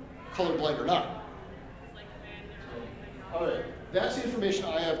 colorblind or not. So, all right, that's the information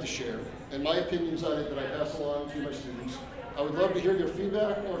I have to share, and my opinions on it that I pass along to my students. I would love to hear your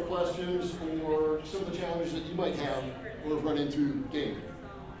feedback or questions or some of the challenges that you might have or have run into gaming.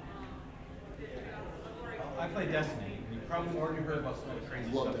 I play Destiny. You probably already heard about some of the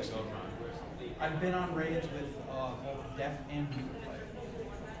crazy stuff that goes on. I've been on raids with both deaf and mute players,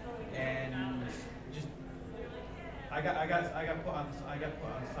 and just I got put on the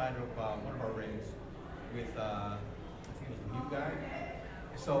side of one of our raids with I think it was a mute guy.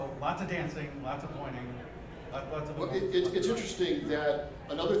 So lots of dancing, lots of pointing. Well, it's interesting that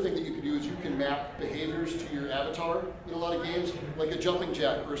another thing that you can do is you can map behaviors to your avatar in a lot of games, like a jumping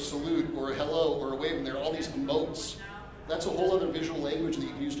jack or a salute or a hello or a wave, and there are all these emotes. That's a whole other visual language that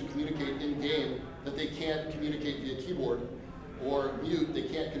you can use to communicate in-game that they can't communicate via keyboard, or mute, they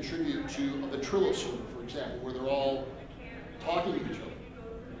can't contribute to a Ventrilo server, for example, where they're all talking to each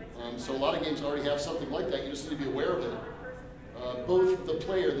other. So a lot of games already have something like that, you just need to be aware of it. Both the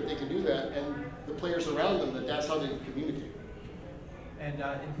player that they can do that and the players around them that that's how they communicate. And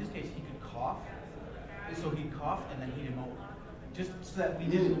in his case, he could cough. So he'd cough and then he'd emote. Just so that we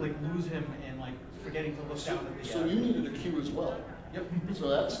didn't like lose him and like forgetting to look down at the So you needed a cue as well. Yep. So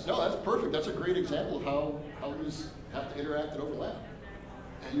that's perfect. That's a great example of how these have to interact and overlap.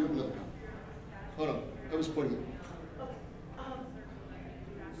 And you have another comment. Oh no, I was pointing.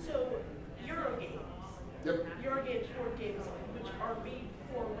 So Eurogames. Yep. Eurogames board games, which are made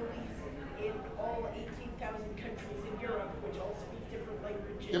for release in all 18,000 countries in Europe, which all speak different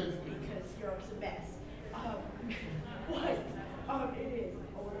languages because Europe's a mess. It is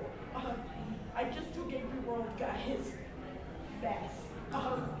a little. I just took Angry World, guys. Mess.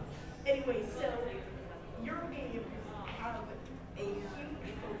 Anyway, so Eurogames have a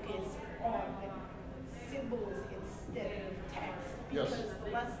huge focus on symbols instead of text. Because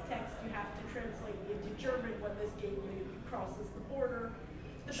the less text you have to translate into German when this game crosses the border,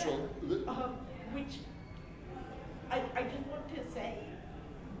 the better. Which I just want to say,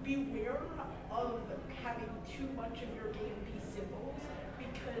 beware of having too much of your game be symbols,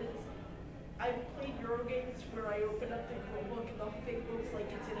 because I've played Eurogames where I open up the rulebook and the whole thing looks like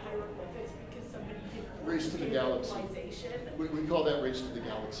it's in hieroglyphics because somebody did Race to the Galaxy. We call that Race to the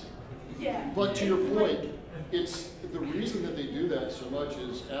Galaxy. Yeah. But to your point, it's the reason that they do that so much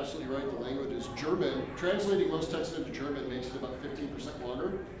is absolutely right. The language is German. Translating most text into German makes it about 15%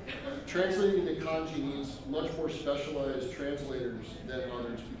 longer. Translating into kanji needs much more specialized translators than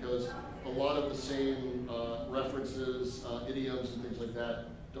others because a lot of the same references, idioms, and things like that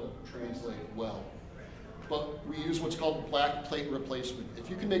don't translate well. But we use what's called black plate replacement. If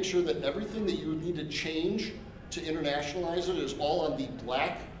you can make sure that everything that you need to change to internationalize it is all on the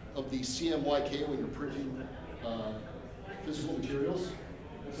black of the CMYK when you're printing physical materials,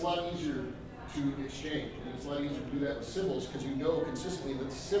 it's a lot easier to exchange. And it's a lot easier to do that with symbols because you know consistently that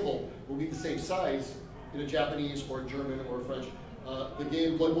the symbol will be the same size in a Japanese or a German or a French. The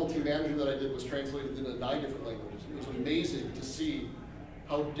game Blood Bowl Team Manager that I did was translated into 9 different languages. It was amazing to see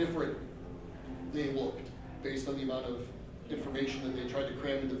how different they looked based on the amount of information that they tried to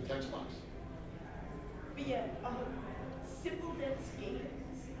cram into the text box. But yeah, simple dense games,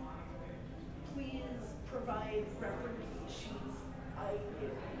 please provide reference sheets. I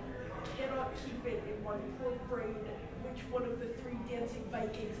cannot keep it in my poor brain which one of the 3 dancing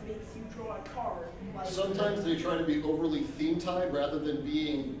Vikings makes you draw a card. Like, Sometimes they try to be overly theme-tied rather than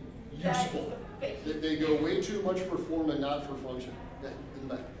being useful. They go way too much for form and not for function. Yeah, in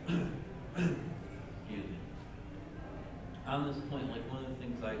the back. Excuse me. On this point, like one of the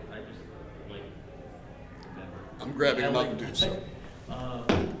things I just like remember. I'm grabbing I a like- Mountain Dew, so.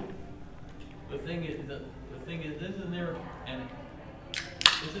 The thing is, isn't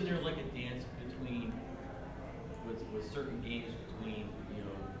there like a dance between with certain games between, you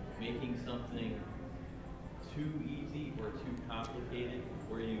know, making something too easy or too complicated,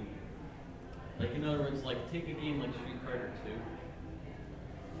 where you, like, in other words, like take a game like Street Fighter 2.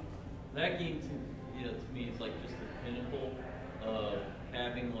 That game, to me, is like just the pinnacle of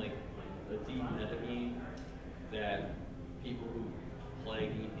having like a deep meta game that people who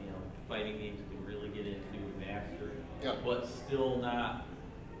play, fighting games can really get into and master, Yeah. but still not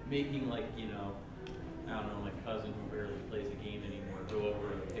making like, I don't know, my cousin who barely plays a game anymore go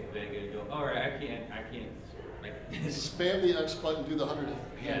over and pick Vega and go, all right, I can't. Spam the X button, do the 100 hand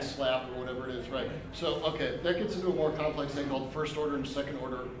Yeah. slap or whatever it is, right? So, okay, that gets into a more complex thing called first order and second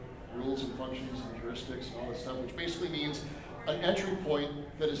order rules and functions and heuristics and all that stuff, which basically means an entry point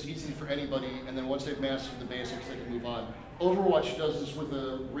that is easy for anybody, and then once they've mastered the basics, they can move on. Overwatch does this with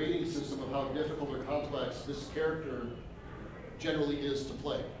a rating system of how difficult or complex this character generally is to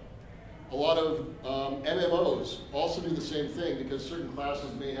play. A lot of MMOs also do the same thing because certain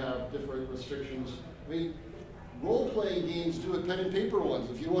classes may have different restrictions. I mean, role-playing games do it, pen and paper ones.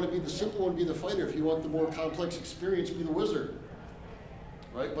 If you want to be the simple one, be the fighter. If you want the more complex experience, be the wizard.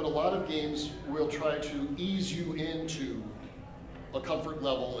 Right? But a lot of games will try to ease you into a comfort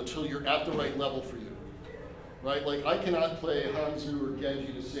level until you're at the right level for you. Right? Like, I cannot play Hanzo or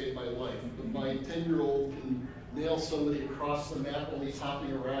Genji to save my life, but my 10-year-old can nail somebody across the map while he's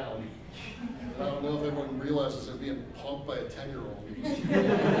hopping around. And I don't know if everyone realizes they're being punked by a 10-year-old.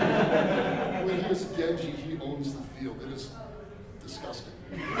 When he is Genji, he owns the field. It is disgusting.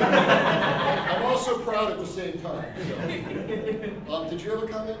 I'm also proud at the same time. So. Did you have a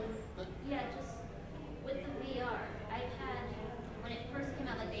comment? Yeah, just with the VR, I've had, when it first came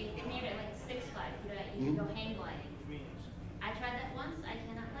out, like they made it like 6 Flags, you could go hang gliding. I tried that once, I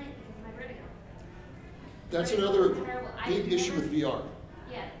cannot play it because of my vertigo. That's Vertigo another is terrible. big issue with VR.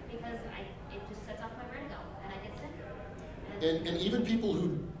 Yeah, because it just sets off my vertigo and I get sick. And even people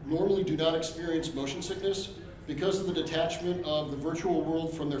who normally do not experience motion sickness, because of the detachment of the virtual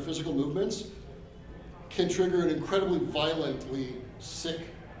world from their physical movements, can trigger an incredibly violently sick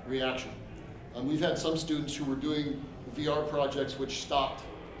reaction. We've had some students who were doing VR projects which stopped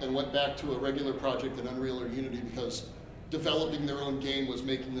and went back to a regular project in Unreal or Unity because developing their own game was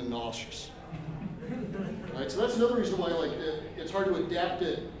making them nauseous. Right, so that's another reason why it's hard to adapt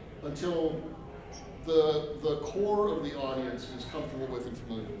it until the core of the audience is comfortable with and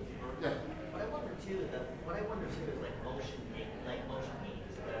familiar with. Yeah. What I wonder too is like motion games,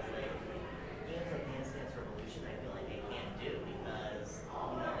 because like games like Dance Dance Revolution, I feel like I can't do because I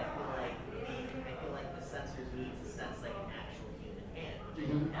feel like the sensors need to sense like an actual human hand, which I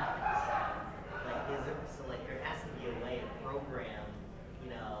don't have in the sound. Like there has to be a way to program,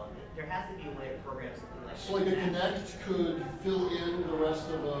 there has to be a way to program something like. So like a Kinect could fill in the rest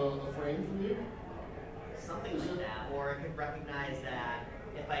of a frame for you? Something like that, or it could recognize that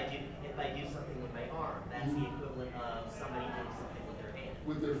if I do something with my arm, that's the equivalent of somebody doing something with their hand.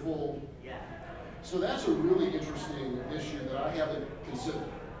 With their full. Yeah. So that's a really interesting issue that I haven't considered.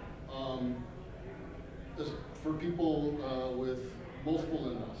 For people with multiple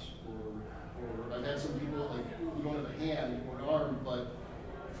limbs, or I've had some people who don't have a hand or an arm, but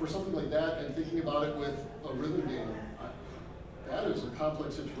for something like that and thinking about it with a rhythm game, that is a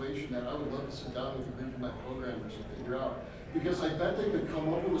complex situation that I would love to sit down with a group of my programmers and figure out. Because I bet they could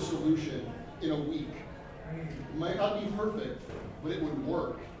come up with a solution in a week. It might not be perfect, but it would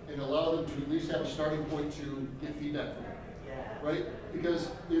work and allow them to at least have a starting point to get feedback from it. Yeah. Right? Because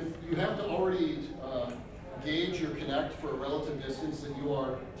if you have to already gauge your Kinect for a relative distance that you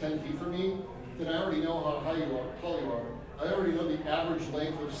are 10 feet from me, then I already know how high you are, tall you are. I already know the average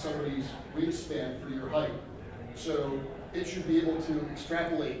length of somebody's wingspan for your height. So it should be able to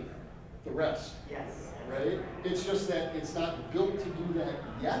extrapolate the rest. Yes. Right? It's just that it's not built to do that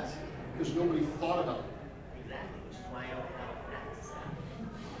yet because nobody thought about it. Exactly, which is why I don't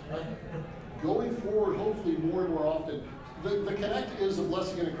have a Kinect. Going forward, hopefully more and more often, the Kinect is a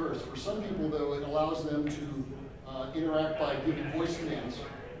blessing and a curse. For some people, though, it allows them to interact by giving voice commands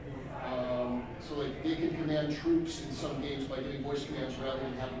So like they can command troops in some games by giving voice commands rather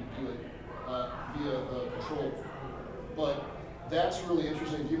than having to do it via the control. But that's really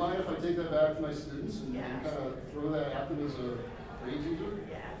interesting. Do you mind if I take that back to my students and, kind of throw that at them as a grade teacher?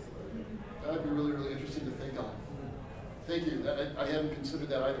 Yeah, absolutely. That'd be really, really interesting to think on. Thank you. I hadn't considered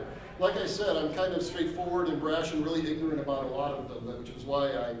that either. Like I said, I'm kind of straightforward and brash and really ignorant about a lot of them, which is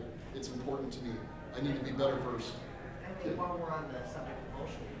why it's important to me. I need to be better versed. I think while we're on the subject of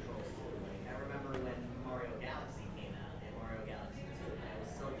motion controls too, like I remember when Mario Galaxy came out and Mario Galaxy 2, and I was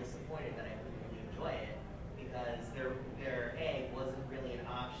so disappointed that I couldn't really enjoy it because there A, wasn't really an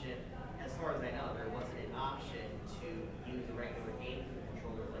option, as far as I know, there wasn't an option to use a regular GameCube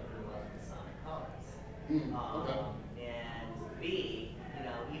controller like there was with Sonic Colors. Okay. And B,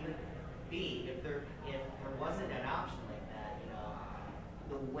 even B, if there wasn't an option like that,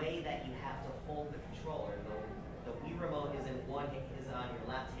 the way that you have to hold the controller, the Wii remote is on your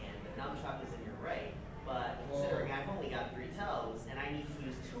left hand, the nunchuck is in your right. But considering I've only got 3 toes and I need to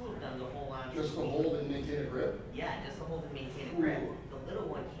use 2 of them to hold on. Just to hold and maintain a grip? Yeah, just to hold and maintain a grip. The little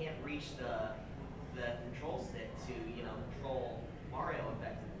one can't reach the control stick to control Mario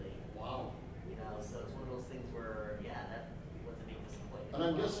effectively. Wow. So it's one of those things where that was a big disappointment. And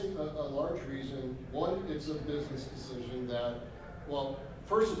I'm guessing a large reason, one, it's a business decision that, well,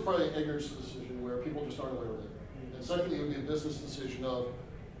 first it's probably an ignorance decision where people just aren't aware of it. And secondly, it would be a business decision of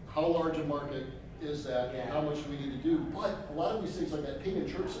how large a market is that and how much we need to do. But a lot of these things like that ping and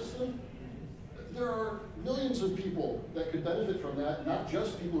chirp system, there are millions of people that could benefit from that, not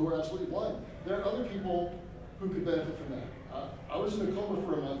just people who are absolutely blind. There are other people who could benefit from that. I was in a coma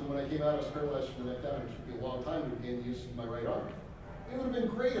for a month, and when I came out, I was paralyzed from the neck down, which would be a long time to regain the use of my right arm. It would have been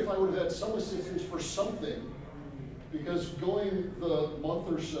great if I would have had some assistance for something, because going the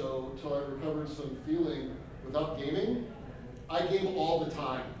month or so till I recovered some feeling without gaming, I game all the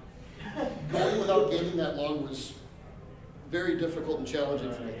time. Going without gaming that long was very difficult and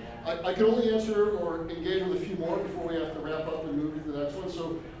challenging for me. I can only answer or engage with a few more before we have to wrap up and move to the next one.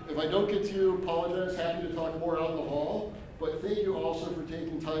 So if I don't get to you, apologize. Happy to talk more out in the hall. But thank you also for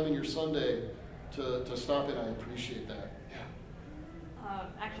taking time in your Sunday to stop in. I appreciate that. Yeah.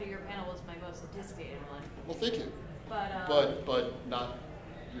 Actually, your panel was my most anticipated one. Well, thank you. But not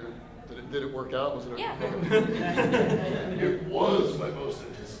your. Did it work out? Was it? Yeah. It was my most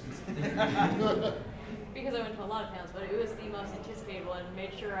anticipated. Because I went to a lot of panels, but it was the most anticipated one.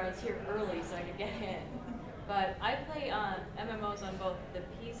 Made sure I was here early so I could get in. But I play MMOs on both the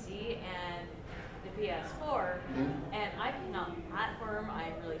PC and the PS4, and I cannot platform.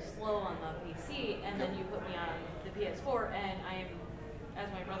 I'm really slow on the PC, and then you put me on the PS4, and I am, as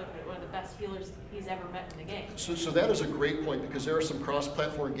my brother put it, one of the best healers he's ever met in the game. So that is a great point, because there are some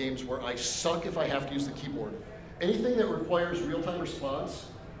cross-platform games where I suck if I have to use the keyboard. Anything that requires real-time response,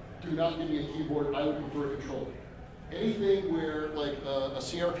 do not give me a keyboard. I would prefer a controller. Anything where, like a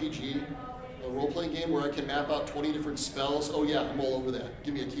CRPG, a role-playing game where I can map out 20 different spells, oh yeah, I'm all over that.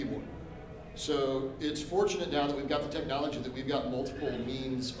 Give me a keyboard. So it's fortunate now that we've got the technology that we've got multiple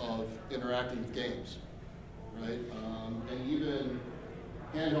means of interacting with games, right? And even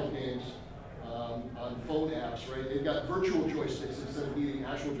handheld games on phone apps, right? They've got virtual joysticks instead of needing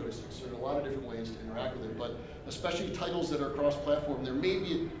actual joysticks. There are a lot of different ways to interact with it, but especially titles that are cross-platform, there may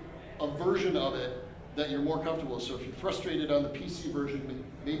be a version of it that you're more comfortable with. So if you're frustrated on the PC version,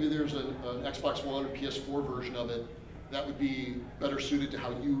 maybe there's an Xbox One or PS4 version of it that would be better suited to how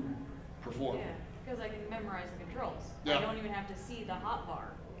you perform. Yeah, because I can memorize the controls. Yeah. I don't even have to see the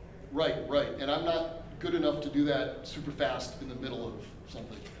hotbar. Right. And I'm not good enough to do that super fast in the middle of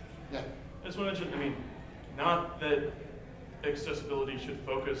something. Yeah. I just want to mention, I mean, not that accessibility should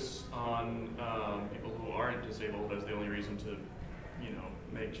focus on people who aren't disabled as the only reason to,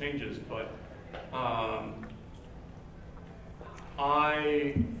 make changes, but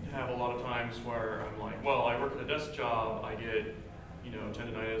I have a lot of times where I'm like, well, I work at a desk job, I get,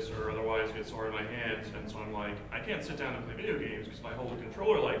 tendonitis or otherwise get sore in my hands, and so I'm like, I can't sit down and play video games because if I hold a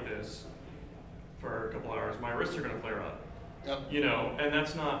controller like this for a couple hours, my wrists are going to flare up. Yep. And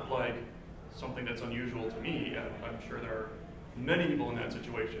that's not like something that's unusual to me. I'm sure there are many people in that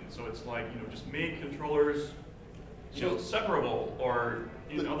situation. So it's like, just make controllers, separable, or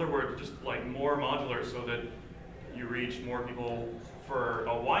in other words, just like more modular so that you reach more people for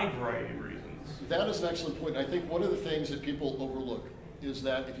a wide variety of reasons. That is an excellent point. I think one of the things that people overlook is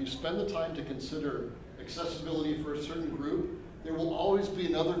that if you spend the time to consider accessibility for a certain group, there will always be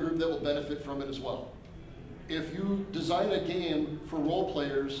another group that will benefit from it as well. If you design a game for role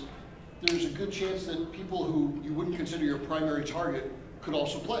players, there's a good chance that people who you wouldn't consider your primary target could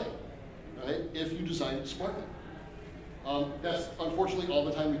also play, right? If you design it smartly. That's unfortunately all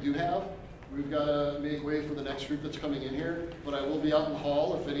the time we do have. We've got to make way for the next group that's coming in here, but I will be out in the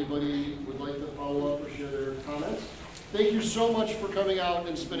hall if anybody would like to follow up or share their comments. Thank you so much for coming out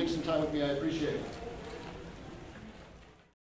and spending some time with me. I appreciate it.